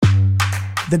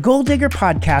The Goal Digger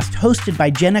podcast, hosted by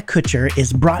Jenna Kutcher,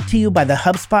 is brought to you by the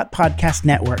HubSpot Podcast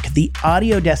Network, the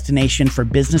audio destination for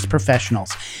business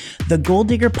professionals. The Goal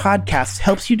Digger podcast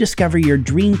helps you discover your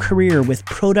dream career with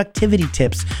productivity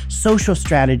tips, social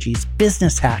strategies,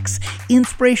 business hacks,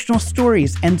 inspirational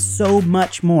stories, and so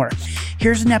much more.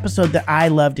 Here's an episode that I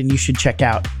loved and you should check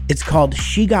out. It's called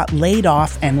She Got Laid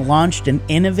Off and Launched an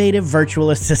Innovative Virtual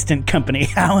Assistant Company.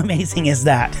 How amazing is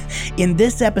that? In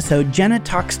this episode, Jenna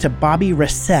talks to Bobby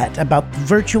Reset about the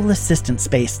virtual assistant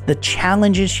space, the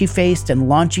challenges she faced in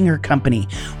launching her company,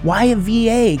 why a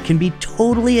VA can be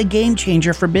totally a game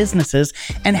changer for businesses,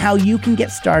 and how you can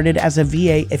get started as a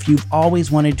VA if you've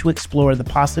always wanted to explore the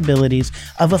possibilities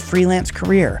of a freelance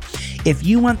career. If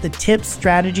you want the tips,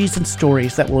 strategies, and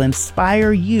stories that will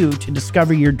inspire you to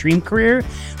discover your dream career,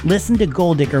 listen to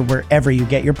Goal Digger wherever you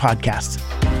get your podcasts.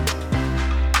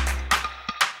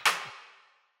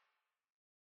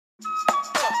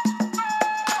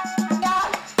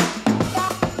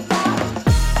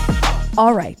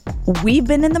 All right, we've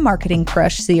been in the Marketing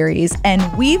Crush series,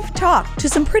 and we've talked to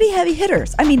some pretty heavy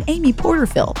hitters. I mean, Amy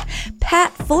Porterfield,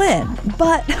 Pat Flynn,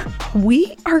 but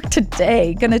we are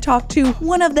today going to talk to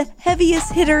one of the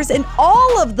heaviest hitters in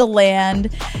all of the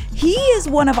land. He is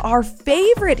one of our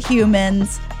favorite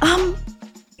humans.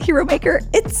 Hero Maker,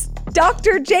 it's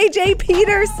Dr. JJ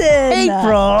Peterson.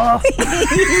 April.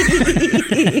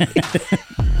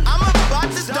 I'm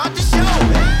about to start the show.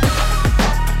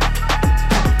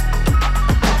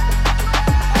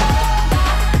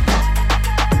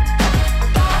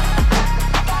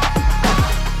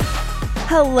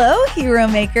 Hello, Hero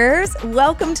Makers.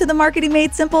 Welcome to the Marketing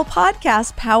Made Simple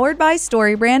podcast, powered by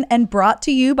StoryBrand and brought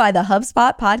to you by the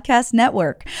HubSpot Podcast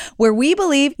Network, where we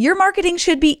believe your marketing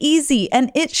should be easy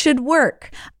and it should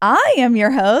work. I am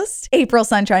your host, April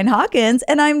Sunshine Hawkins,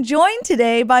 and I'm joined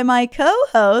today by my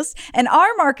co-host and our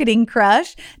marketing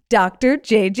crush, Dr.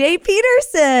 JJ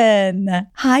Peterson.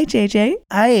 Hi, JJ.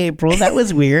 Hi, April. That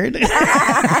was weird.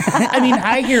 I mean,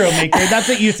 hi, Hero Maker. That's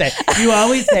what you say. You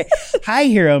always say, hi,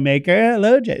 Hero Maker.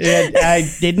 Hello,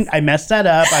 I messed that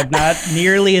up. I'm not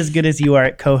nearly as good as you are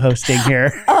at co-hosting here.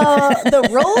 The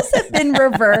roles have been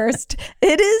reversed.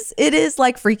 It is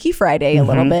like Freaky Friday a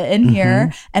little bit in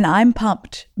here, and I'm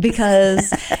pumped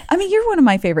because, I mean, you're one of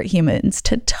my favorite humans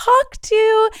to talk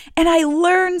to, and I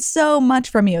learn so much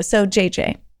from you. So,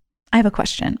 JJ, I have a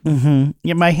question.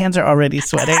 Yeah, my hands are already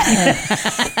sweating.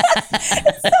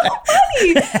 It's so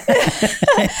funny.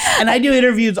 And I do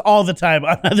interviews all the time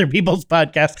on other people's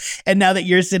podcasts. And now that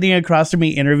you're sitting across from me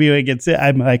interviewing it,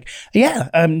 I'm like, yeah,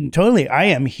 totally. I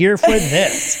am here for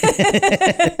this.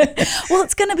 Well,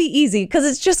 it's going to be easy because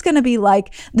it's just going to be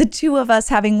like the two of us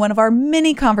having one of our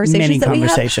mini conversations we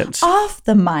have off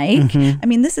the mic. I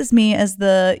mean, this is me as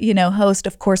the, host,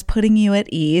 of course, putting you at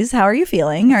ease. How are you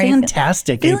feeling? Are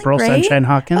Fantastic, you April great? Sunshine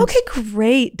Hawkins. Okay,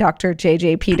 great, Dr.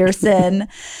 JJ Peterson.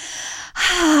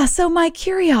 So my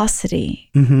curiosity,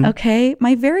 okay,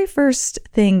 my very first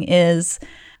thing is,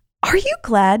 are you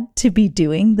glad to be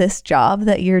doing this job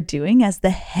that you're doing as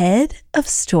the head of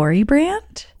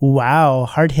StoryBrand? Wow,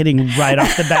 hard hitting right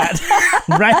off the bat.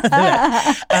 Right off the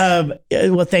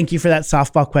bat. Well, thank you for that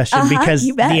softball question because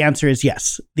the answer is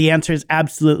yes. The answer is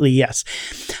absolutely yes.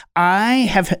 I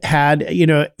have had,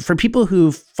 for people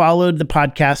who've followed the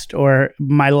podcast or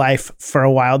my life for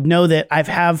a while, know that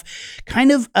I've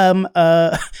kind of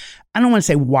I don't want to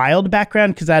say wild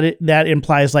background because that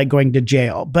implies like going to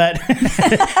jail, but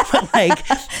like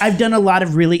I've done a lot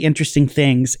of really interesting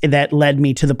things that led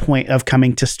me to the point of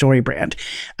coming to StoryBrand.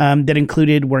 That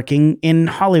included working in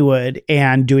Hollywood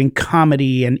and doing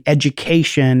comedy and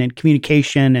education and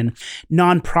communication and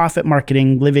nonprofit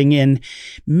marketing, living in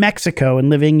Mexico and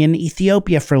living in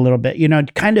Ethiopia for a little bit,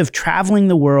 kind of traveling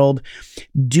the world,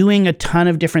 doing a ton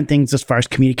of different things as far as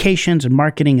communications and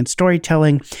marketing and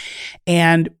storytelling.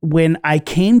 And when I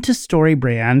came to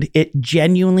StoryBrand, it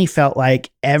genuinely felt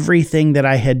like everything that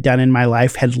I had done in my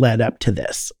life had led up to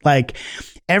this. Like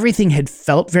everything had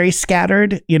felt very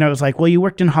scattered. It was like, well, you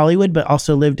worked in Hollywood, but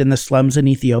also lived in the slums in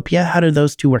Ethiopia. How did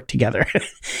those two work together?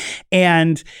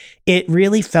 And it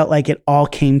really felt like it all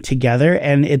came together.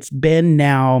 And it's been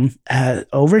now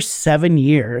over 7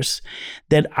 years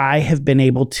that I have been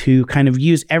able to kind of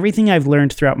use everything I've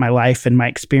learned throughout my life and my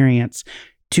experience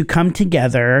to come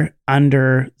together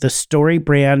under the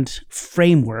StoryBrand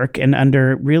framework and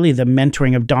under really the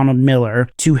mentoring of Donald Miller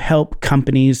to help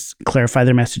companies clarify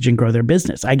their message and grow their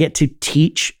business. I get to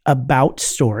teach about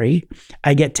story.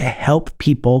 I get to help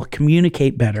people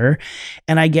communicate better,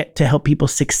 and I get to help people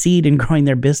succeed in growing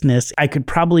their business. I could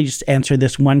probably just answer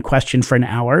this one question for an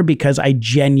hour because I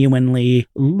genuinely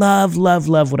love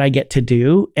what I get to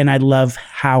do, and I love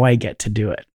how I get to do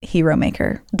it. Hero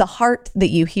Maker. The heart that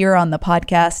you hear on the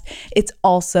podcast, it's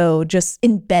also just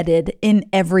embedded in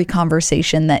every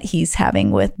conversation that he's having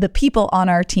with the people on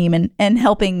our team and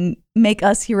helping make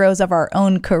us heroes of our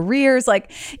own careers.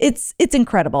 Like it's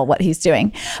incredible what he's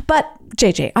doing. But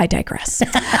JJ, I digress.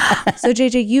 So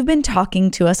JJ, you've been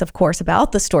talking to us, of course,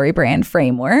 about the StoryBrand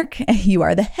framework. You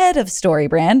are the head of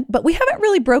StoryBrand, but we haven't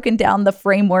really broken down the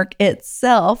framework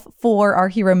itself for our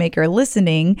Hero Maker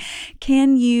listening.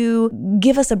 Can you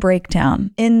give us a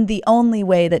breakdown in the only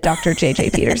way that Dr.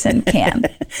 JJ Peterson can?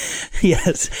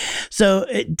 Yes. So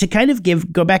to kind of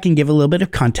go back and give a little bit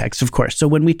of context, of course. So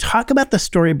when we talk about the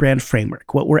StoryBrand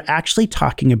framework, what we're actually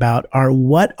talking about are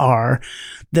what are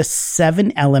the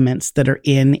 7 elements that are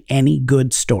in any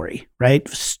good story, right?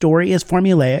 Story is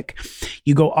formulaic.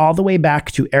 You go all the way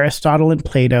back to Aristotle and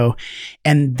Plato,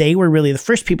 and they were really the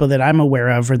first people that I'm aware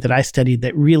of or that I studied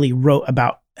that really wrote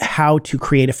about how to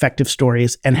create effective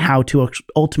stories and how to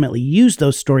ultimately use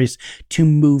those stories to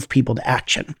move people to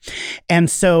action. And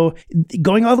so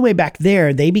going all the way back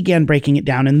there, they began breaking it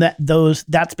down, and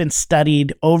that's been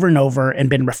studied over and over and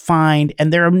been refined.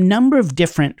 And there are a number of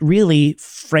different really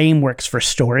frameworks for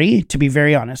story, to be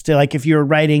very honest. Like if you're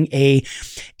writing a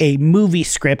movie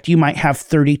script, you might have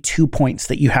 32 points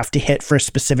that you have to hit for a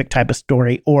specific type of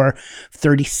story, or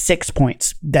 36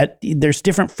 points. That there's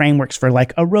different frameworks for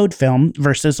like a road film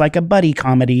versus like a buddy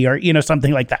comedy or,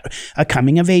 something like that, a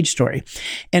coming of age story.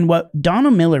 And what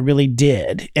Donald Miller really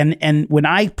did, and when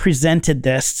I presented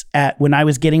this when I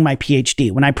was getting my PhD,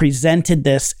 when I presented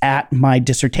this at my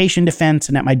dissertation defense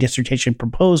and at my dissertation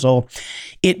proposal,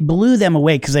 it blew them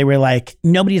away because they were like,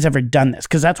 nobody's ever done this.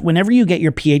 Because that's whenever you get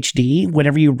your PhD,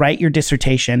 whenever you write your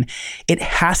dissertation, it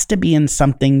has to be in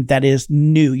something that is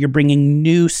new. You're bringing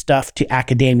new stuff to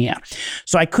academia.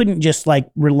 So I couldn't just like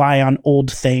rely on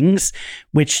old things,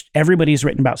 which everybody's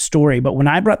written about story. But when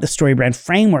I brought the StoryBrand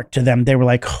framework to them, they were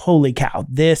like, holy cow,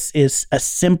 this is a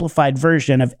simplified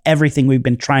version of everything we've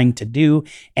been trying to do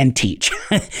and teach.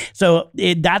 So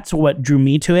that's what drew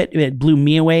me to it. It blew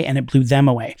me away and it blew them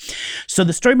away. So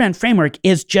the StoryBrand framework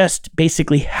is just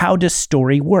basically, how does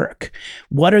story work?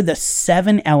 What are the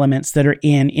 7 elements that are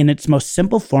in its most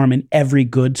simple form in every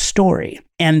good story?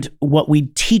 And what we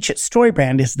teach at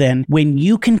StoryBrand is then when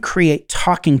you can create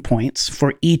talking points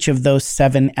for each of those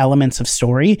 7 elements of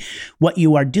story, what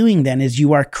you are doing then is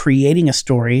you are creating a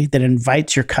story that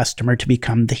invites your customer to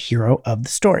become the hero of the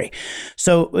story.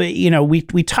 So,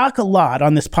 we talk a lot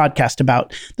on this podcast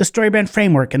about the StoryBrand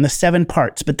framework and the 7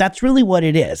 parts, but that's really what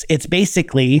it is. It's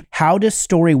basically, how does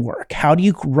story work? How do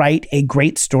you write a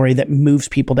great story that moves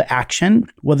people to action?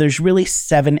 Well, there's really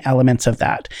 7 elements of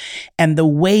that. And the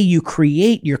way you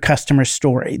create your customer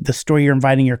story, the story you're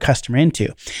inviting your customer into,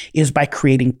 is by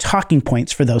creating talking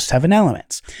points for those 7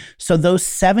 elements. So those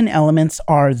 7 elements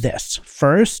are this.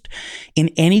 First, in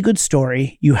any good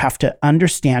story, you have to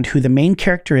understand who the main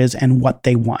character is and what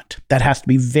they want. That has to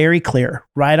be very clear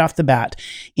right off the bat.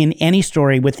 In any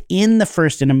story, in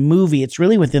a movie, it's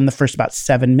really within the first about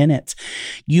 7 minutes,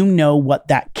 you know what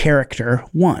that character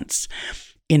wants.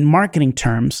 In marketing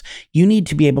terms, you need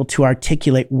to be able to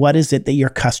articulate what is it that your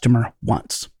customer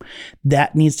wants.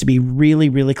 That needs to be really,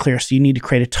 really clear. So you need to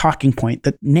create a talking point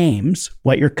that names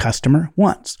what your customer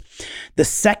wants. The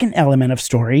second element of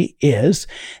story is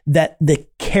that the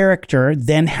character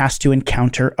then has to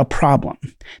encounter a problem.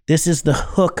 This is the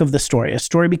hook of the story. A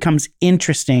story becomes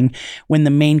interesting when the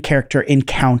main character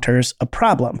encounters a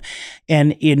problem.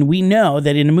 And we know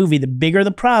that in a movie, the bigger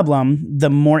the problem, the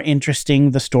more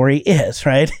interesting the story is,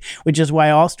 right? Which is why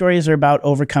all stories are about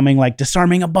overcoming, like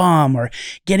disarming a bomb or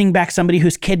getting back somebody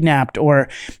who's kidnapped or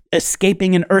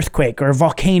escaping an earthquake or a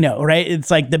volcano, right? It's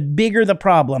like the bigger the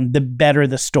problem, the better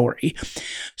the story.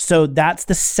 So that's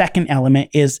the second element,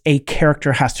 is a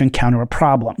character has to encounter a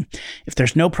problem. If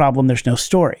there's no problem, there's no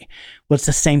story. Well, it's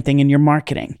the same thing in your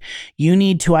marketing. You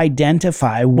need to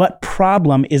identify what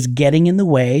problem is getting in the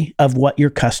way of what your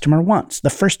customer wants, the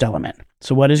first element.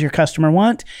 So what does your customer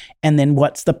want? And then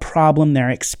what's the problem they're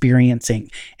experiencing?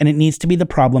 And it needs to be the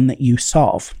problem that you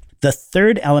solve. The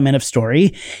third element of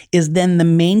story is then the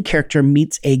main character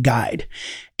meets a guide.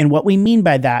 And what we mean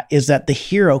by that is that the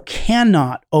hero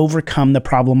cannot overcome the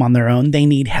problem on their own. They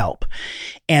need help.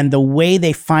 And the way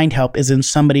they find help is in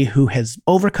somebody who has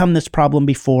overcome this problem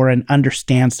before and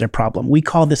understands their problem. We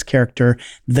call this character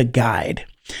the guide.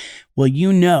 Well,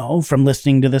 you know from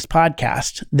listening to this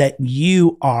podcast that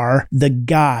you are the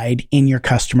guide in your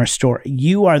customer story.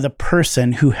 You are the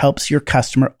person who helps your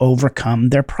customer overcome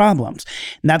their problems.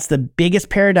 And that's the biggest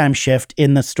paradigm shift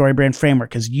in the StoryBrand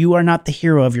framework, is you are not the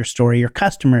hero of your story, your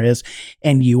customer is,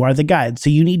 and you are the guide. So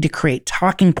you need to create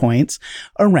talking points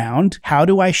around, how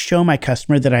do I show my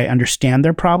customer that I understand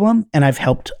their problem and I've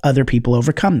helped other people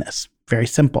overcome this? Very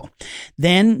simple.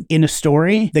 Then in a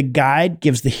story, the guide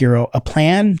gives the hero a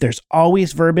plan. There's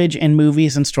always verbiage in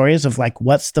movies and stories of like,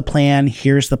 what's the plan?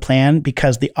 Here's the plan,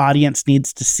 because the audience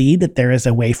needs to see that there is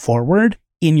a way forward.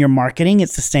 In your marketing,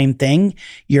 it's the same thing.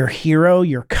 Your hero,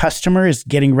 your customer is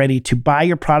getting ready to buy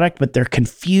your product, but they're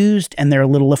confused and they're a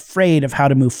little afraid of how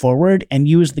to move forward. And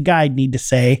you as the guide need to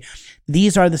say,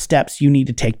 these are the steps you need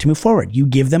to take to move forward. You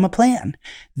give them a plan.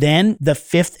 Then the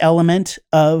fifth element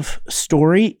of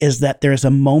story is that there's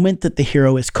a moment that the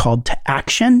hero is called to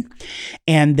action,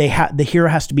 and the hero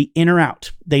has to be in or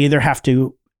out. They either have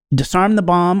to disarm the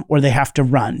bomb or they have to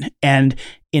run. And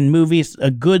in movies,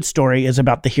 a good story is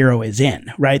about the hero is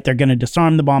in, right? They're going to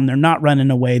disarm the bomb. They're not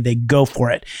running away. They go for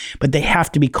it, but they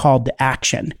have to be called to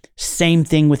action. Same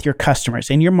thing with your customers.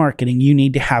 In your marketing, you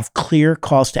need to have clear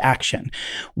calls to action.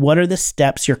 What are the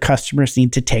steps your customers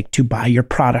need to take to buy your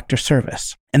product or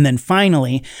service? And then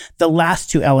finally, the last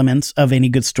two elements of any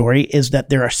good story is that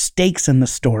there are stakes in the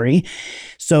story.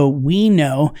 So we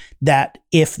know that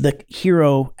if the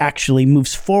hero actually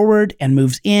moves forward and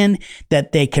moves in,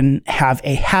 that they can have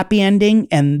a happy ending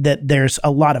and that there's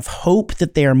a lot of hope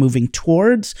that they are moving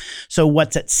towards. So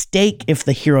what's at stake if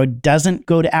the hero doesn't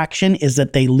go to action is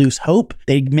that they lose hope.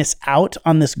 They miss out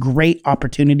on this great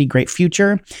opportunity, great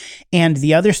future. And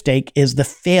the other stake is the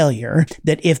failure,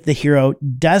 that if the hero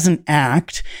doesn't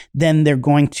act, then they're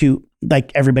going to,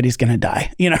 like, everybody's going to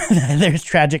die. You know, there's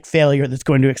tragic failure that's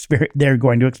going to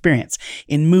experience.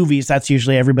 In movies, that's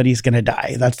usually everybody's going to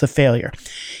die. That's the failure.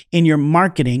 In your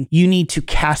marketing, you need to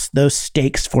cast those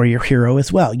stakes for your hero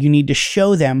as well. You need to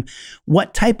show them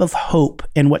what type of hope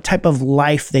and what type of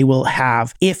life they will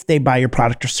have if they buy your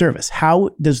product or service. How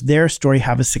does their story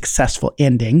have a successful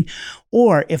ending?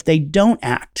 Or if they don't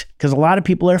act, because a lot of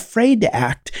people are afraid to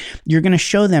act, you're going to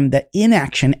show them that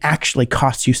inaction actually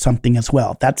costs you something as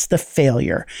well. That's the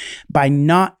failure. By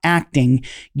not acting,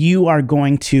 you are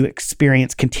going to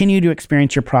continue to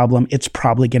experience your problem. It's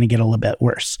probably going to get a little bit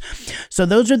worse. So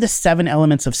those are the 7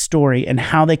 elements of story, and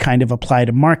how they kind of apply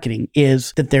to marketing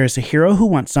is that there's a hero who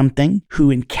wants something,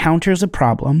 who encounters a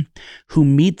problem, who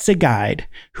meets a guide,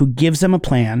 who gives them a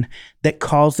plan, that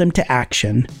calls them to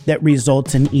action, that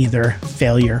results in either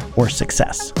failure or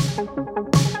success.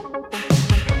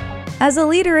 As a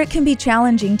leader, it can be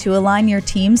challenging to align your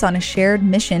teams on a shared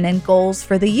mission and goals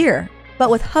for the year.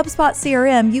 But with HubSpot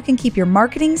CRM, you can keep your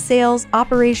marketing, sales,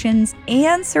 operations,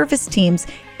 and service teams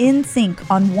in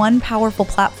sync on one powerful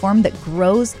platform that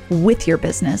grows with your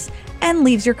business and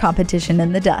leaves your competition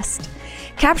in the dust.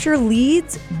 Capture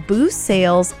leads, boost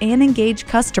sales, and engage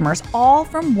customers, all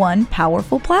from one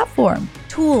powerful platform.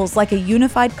 Tools like a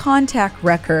unified contact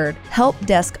record, help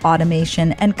desk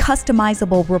automation, and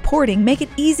customizable reporting make it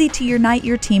easy to unite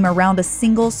your team around a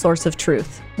single source of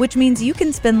truth, which means you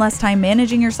can spend less time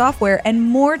managing your software and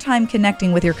more time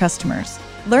connecting with your customers.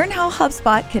 Learn how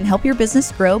HubSpot can help your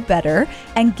business grow better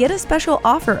and get a special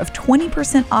offer of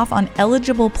 20% off on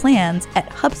eligible plans at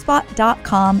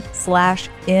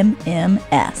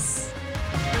HubSpot.com/MMS.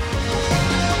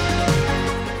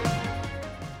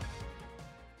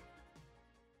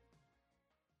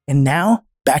 And now,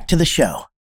 back to the show.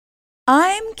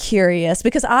 I'm curious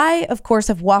because I, of course,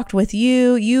 have walked with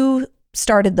you. You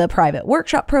started the private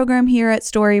workshop program here at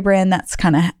StoryBrand. That's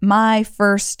kind of my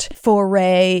first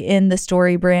foray in the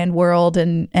StoryBrand world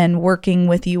and working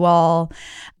with you all.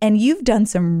 And you've done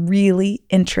some really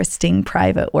interesting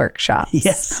private workshops.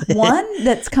 Yes. One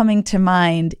that's coming to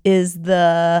mind is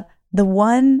the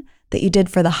one that you did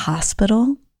for the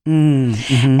hospital.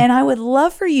 Mm-hmm. And I would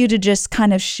love for you to just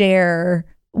kind of share,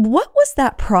 what was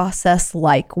that process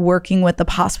like working with the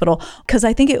hospital? Because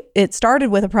I think it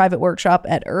started with a private workshop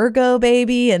at Ergo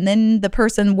Baby, and then the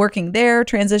person working there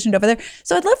transitioned over there.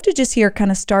 So I'd love to just hear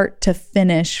kind of start to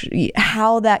finish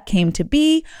how that came to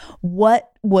be,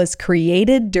 what was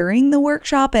created during the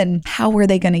workshop, and how were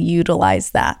they going to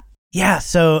utilize that? Yeah,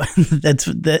 so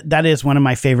that is one of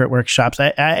my favorite workshops.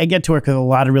 I get to work with a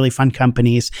lot of really fun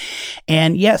companies.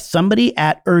 And yes, somebody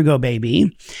at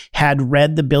Ergobaby had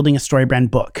read the Building a Story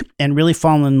Brand book and really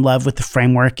fallen in love with the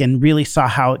framework and really saw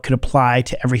how it could apply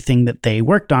to everything that they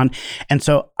worked on. And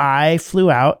so I flew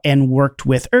out and worked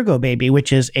with Ergobaby,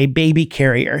 which is a baby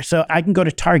carrier. So I can go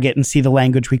to Target and see the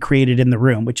language we created in the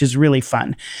room, which is really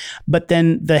fun. But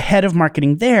then the head of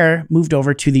marketing there moved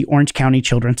over to the Orange County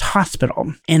Children's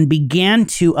Hospital and began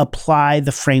to apply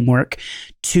the framework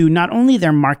to not only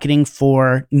their marketing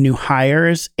for new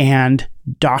hires and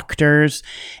doctors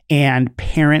and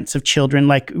parents of children,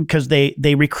 because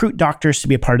they recruit doctors to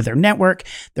be a part of their network.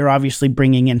 They're obviously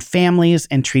bringing in families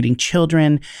and treating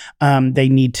children. They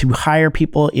need to hire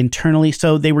people internally.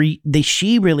 So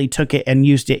she really took it and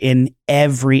used it in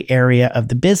every area of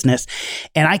the business.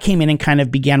 And I came in and kind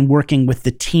of began working with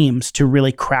the teams to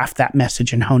really craft that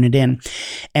message and hone it in.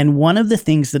 And one of the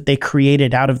things that they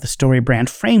created out of the Story Brand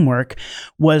framework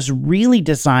was really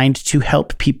designed to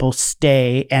help people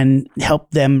stay and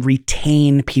help them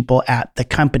retain people at the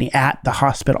company, at the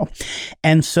hospital.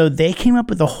 And so they came up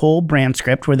with a whole brand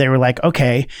script where they were like,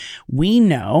 okay, we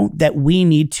know that we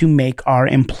need to make our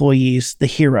employees the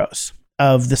heroes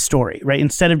of the story, right?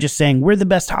 Instead of just saying, we're the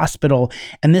best hospital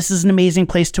and this is an amazing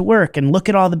place to work and look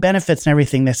at all the benefits and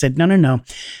everything. They said, no,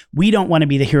 we don't want to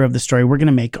be the hero of the story. We're going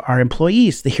to make our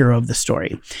employees the hero of the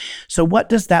story. So what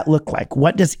does that look like?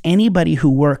 What does anybody who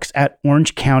works at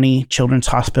Orange County Children's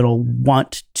Hospital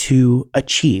want to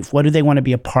achieve? What do they want to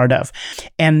be a part of?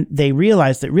 And they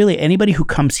realized that really anybody who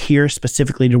comes here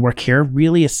specifically to work here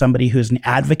really is somebody who's an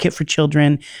advocate for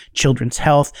children, children's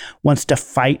health, wants to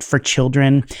fight for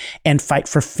children and fight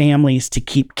for families to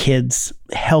keep kids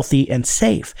healthy and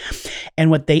safe. And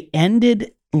what they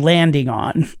ended landing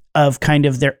on of kind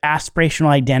of their aspirational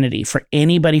identity for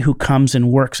anybody who comes and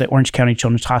works at Orange County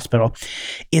Children's Hospital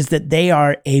is that they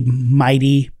are a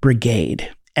mighty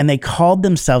brigade. And they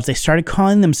started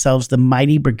calling themselves the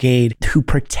Mighty Brigade who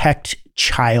protect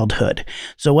childhood.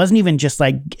 So it wasn't even just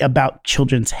like about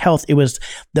children's health. It was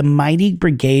the Mighty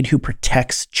Brigade who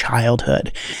protects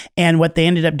childhood. And what they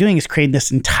ended up doing is creating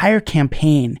this entire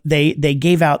campaign. They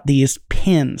gave out these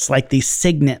pins, like these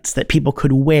signets that people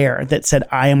could wear that said,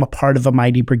 I am a part of a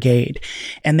Mighty Brigade.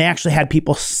 And they actually had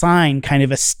people sign kind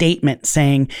of a statement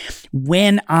saying,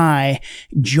 when I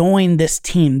join this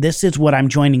team, this is what I'm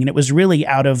joining. And it was really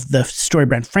out of the Story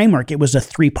Brand framework. It was a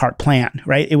 3-part plan,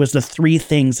 right? It was the 3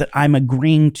 things that I'm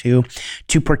agreeing to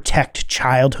protect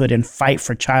childhood and fight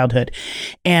for childhood.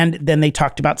 And then they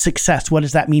talked about success. What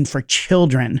does that mean for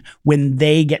children when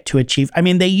they get to achieve? I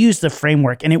mean, they used the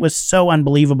framework and it was so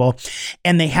unbelievable.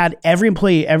 And they had every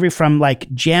employee, from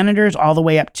like janitors all the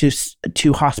way up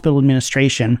to hospital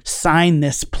administration, sign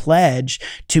this pledge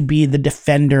to be the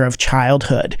defender of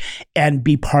childhood and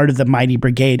be part of the Mighty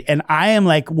Brigade. And I am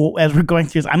like, well, as we're going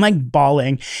through this, I'm like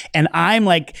bawling and I'm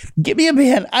like, give me a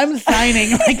pen. I'm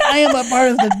signing. Like, I am a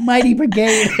part of the Mighty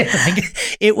Brigade.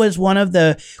 Like, it was one of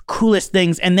the coolest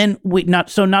things. And then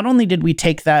not only did we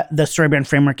take the Story Brand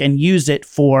framework and use it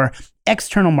for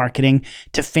external marketing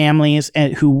to families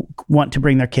who want to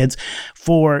bring their kids,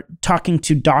 for talking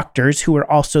to doctors who are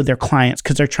also their clients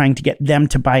because they're trying to get them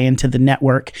to buy into the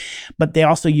network, but they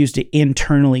also used it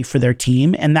internally for their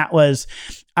team. And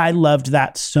I loved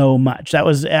that so much.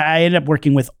 I ended up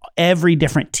working with every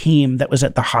different team that was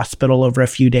at the hospital over a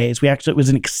few days. It was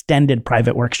an extended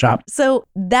private workshop. So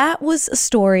that was a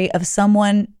story of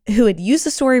someone who had used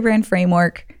the Story Brand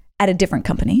framework at a different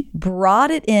company,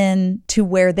 brought it in to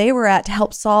where they were at to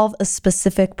help solve a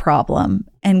specific problem.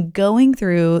 And going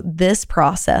through this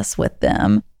process with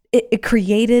them, it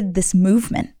created this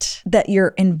movement that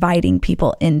you're inviting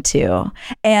people into.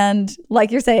 And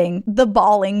like you're saying, the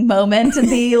bawling moment and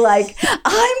the like,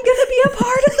 I'm going to be a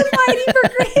part of the Mighty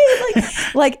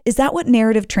Brigade. Like, is that what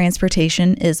narrative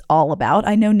transportation is all about?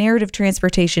 I know narrative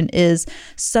transportation is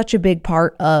such a big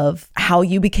part of how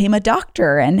you became a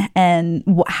doctor and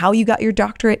how you got your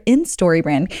doctorate in Story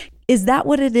Brand. Is that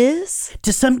what it is?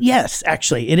 Yes,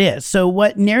 actually, it is. So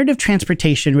what narrative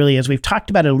transportation really is, we've talked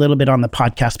about it a little bit on the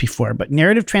podcast before, but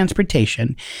narrative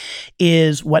transportation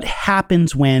is what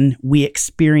happens when we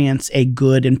experience a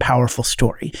good and powerful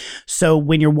story. So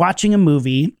when you're watching a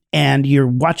movie, and you're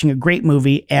watching a great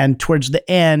movie, and towards the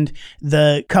end,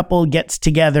 the couple gets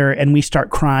together and we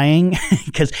start crying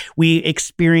because we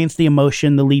experience the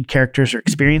emotion the lead characters are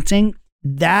experiencing.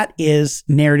 That is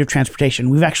narrative transportation.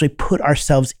 We've actually put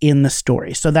ourselves in the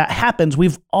story. So that happens.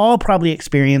 We've all probably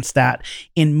experienced that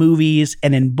in movies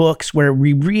and in books where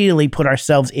we really put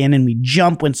ourselves in and we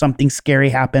jump when something scary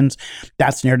happens.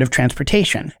 That's narrative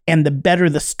transportation. And the better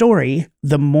the story,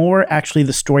 the more actually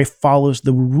the story follows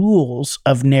the rules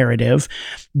of narrative,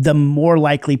 the more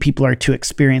likely people are to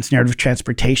experience narrative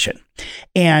transportation.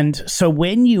 And so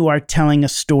when you are telling a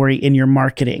story in your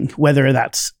marketing, whether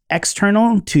that's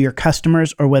external to your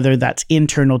customers or whether that's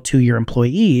internal to your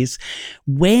employees,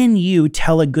 when you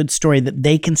tell a good story that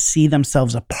they can see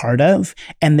themselves a part of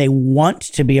and they want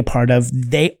to be a part of,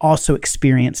 they also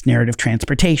experience narrative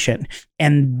transportation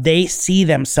and they see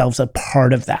themselves a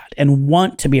part of that and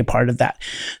want to be a part of that.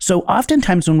 So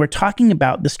oftentimes when we're talking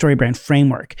about the StoryBrand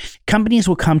framework, companies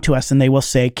will come to us and they will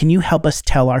say, "Can you help us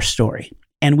tell our story?"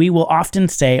 And we will often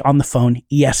say on the phone,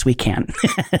 "Yes, we can."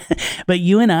 But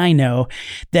you and I know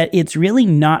that it's really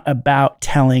not about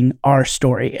telling our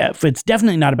story. It's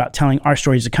definitely not about telling our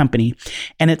story as a company.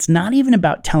 And it's not even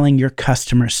about telling your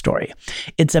customer's story.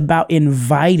 It's about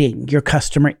inviting your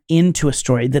customer into a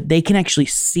story that they can actually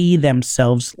see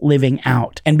themselves living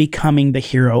out and becoming the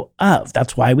hero of.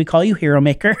 That's why we call you Hero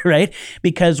Maker, right?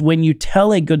 Because when you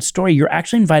tell a good story, you're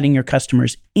actually inviting your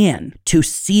customers in to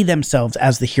see themselves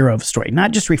as the hero of a story,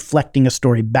 not just reflecting a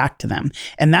story back to them.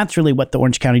 And that's really what the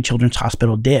Orange County Children's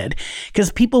Hospital did. Because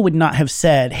people would not have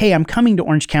said, "Hey, I'm coming to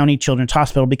Orange County Children's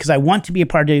Hospital because I want to be a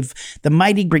part of the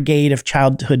mighty brigade of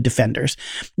childhood defenders."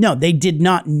 No, they did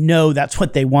not know that's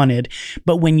what they wanted.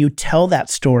 But when you tell that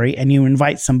story and you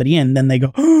invite somebody in, then they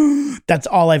go, "Oh, that's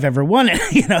all I've ever wanted."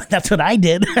 That's what I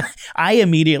did. I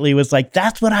immediately was like,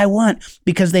 that's what I want,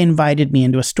 because they invited me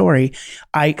into a story.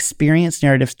 I experienced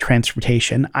narrative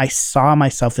transportation. I saw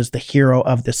myself as the hero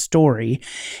of the story.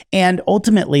 And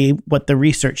ultimately, what the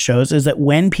research shows is that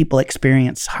when people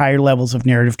experience higher levels of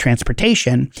narrative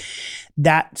transportation,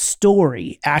 that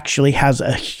story actually has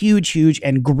a huge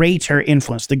and greater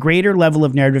influence. The greater level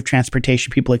of narrative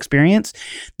transportation people experience,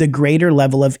 the greater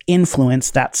level of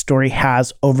influence that story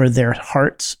has over their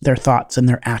hearts, their thoughts, and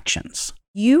their actions.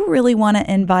 You really want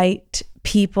to invite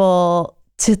people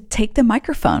to take the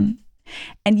microphone,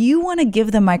 and you want to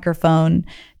give the microphone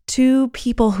to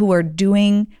people who are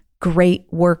doing great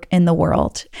work in the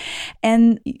world.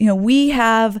 And, we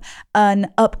have an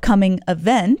upcoming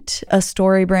event, a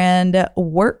StoryBrand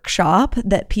workshop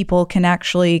that people can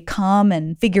actually come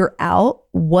and figure out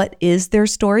what is their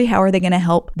story. How are they going to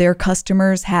help their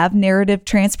customers have narrative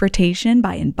transportation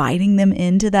by inviting them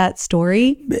into that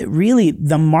story? Really,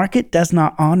 the market does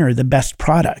not honor the best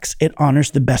products. It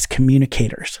honors the best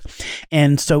communicators.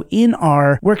 And so in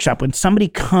our workshop, when somebody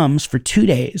comes for 2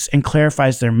 days and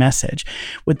clarifies their message,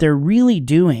 what they're really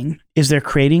doing is they're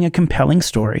creating a compelling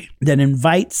story that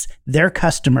invites their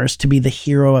customers to be the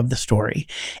hero of the story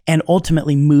and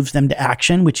ultimately moves them to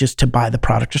action, which is to buy the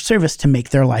product or service to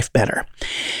make their life better.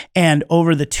 And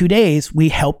over the 2 days, we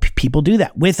help people do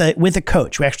that with a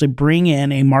coach. We actually bring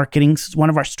in one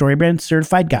of our StoryBrand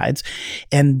certified guides,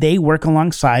 and they work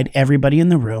alongside everybody in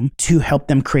the room to help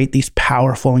them create these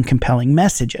powerful and compelling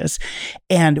messages.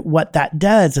 And what that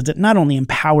does is it not only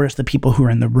empowers the people who are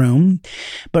in the room,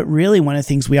 but really one of the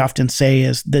things we often say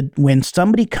is that when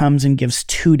somebody comes and gives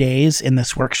 2 days in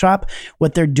this workshop,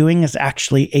 what they're doing is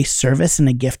actually a service and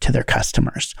a gift to their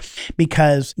customers.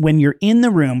 Because when you're in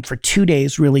the room for 2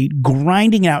 days, really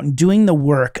grinding out and doing the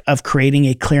work of creating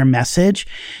a clear message,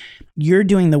 you're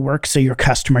doing the work so your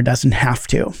customer doesn't have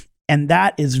to. And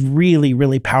that is really,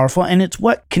 really powerful. And it's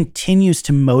what continues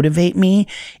to motivate me,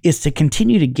 is to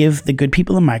continue to give the good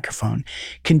people a microphone,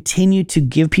 continue to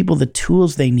give people the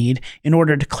tools they need in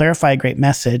order to clarify a great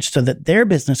message so that their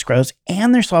business grows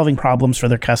and they're solving problems for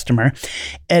their customer.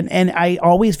 And I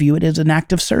always view it as an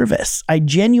act of service. I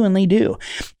genuinely do.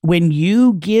 When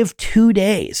you give 2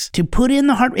 days to put in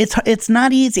the hard, it's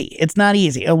not easy. It's not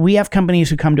easy. We have companies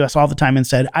who come to us all the time and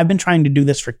said, "I've been trying to do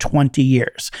this for 20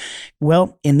 years.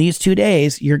 Well, in these 2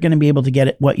 days, you're going to be able to get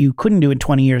it what you couldn't do in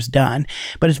 20 years done.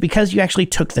 But it's because you actually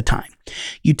took the time.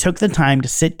 You took the time to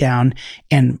sit down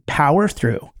and power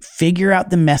through, figure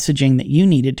out the messaging that you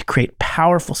needed to create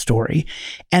powerful story.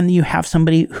 And you have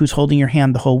somebody who's holding your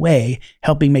hand the whole way,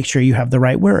 helping make sure you have the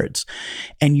right words.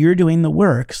 And you're doing the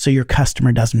work so your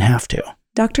customer doesn't have to."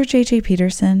 Dr. J.J.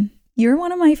 Peterson, you're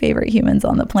one of my favorite humans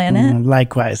on the planet.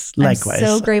 Likewise. I'm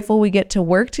so grateful we get to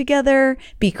work together,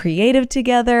 be creative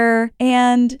together,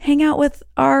 and hang out with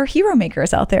are hero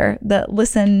makers out there that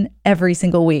listen every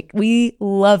single week. We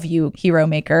love you, hero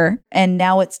maker. And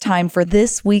now it's time for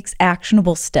this week's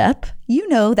actionable step. You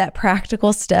know, that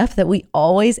practical step that we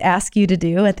always ask you to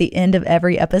do at the end of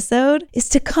every episode is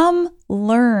to come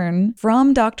learn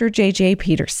from Dr. JJ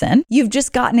Peterson. You've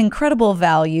just gotten incredible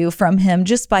value from him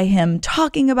just by him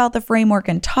talking about the framework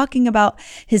and talking about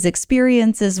his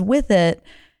experiences with it.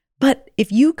 But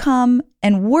if you come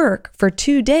and work for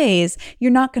 2 days,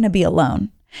 you're not going to be alone.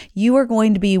 You are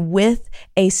going to be with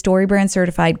a StoryBrand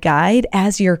certified guide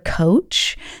as your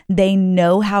coach. They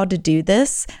know how to do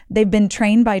this. They've been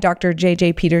trained by Dr.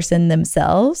 JJ Peterson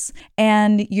themselves.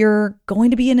 And you're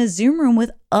going to be in a Zoom room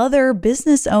with other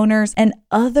business owners and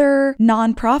other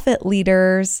nonprofit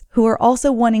leaders who are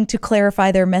also wanting to clarify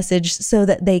their message so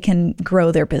that they can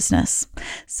grow their business.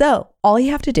 So all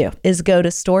you have to do is go to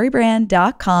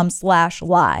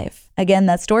storybrand.com/live. Again,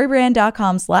 that's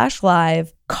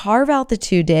storybrand.com/live. Carve out the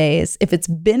 2 days. If it's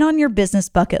been on your business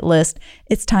bucket list,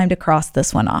 it's time to cross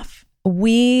this one off.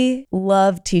 We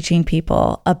love teaching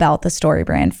people about the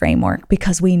StoryBrand framework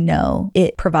because we know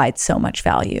it provides so much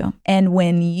value. And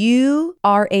when you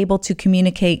are able to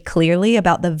communicate clearly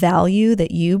about the value that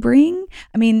you bring,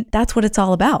 I mean, that's what it's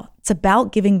all about. It's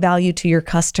about giving value to your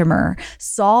customer,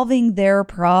 solving their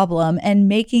problem, and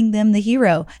making them the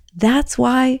hero. That's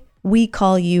why we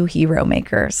call you hero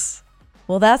makers.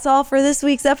 Well, that's all for this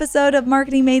week's episode of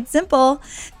Marketing Made Simple.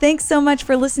 Thanks so much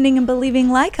for listening and believing,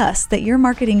 like us, that your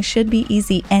marketing should be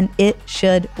easy and it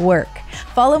should work.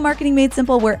 Follow Marketing Made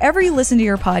Simple wherever you listen to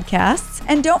your podcasts.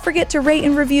 And don't forget to rate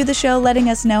and review the show, letting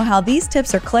us know how these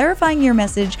tips are clarifying your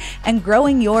message and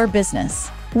growing your business.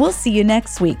 We'll see you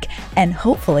next week, and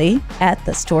hopefully at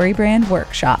the StoryBrand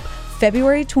Workshop,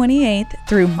 February 28th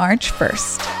through March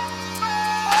 1st.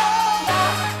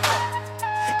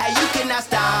 Hey, you cannot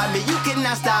stop me,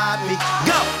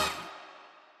 go!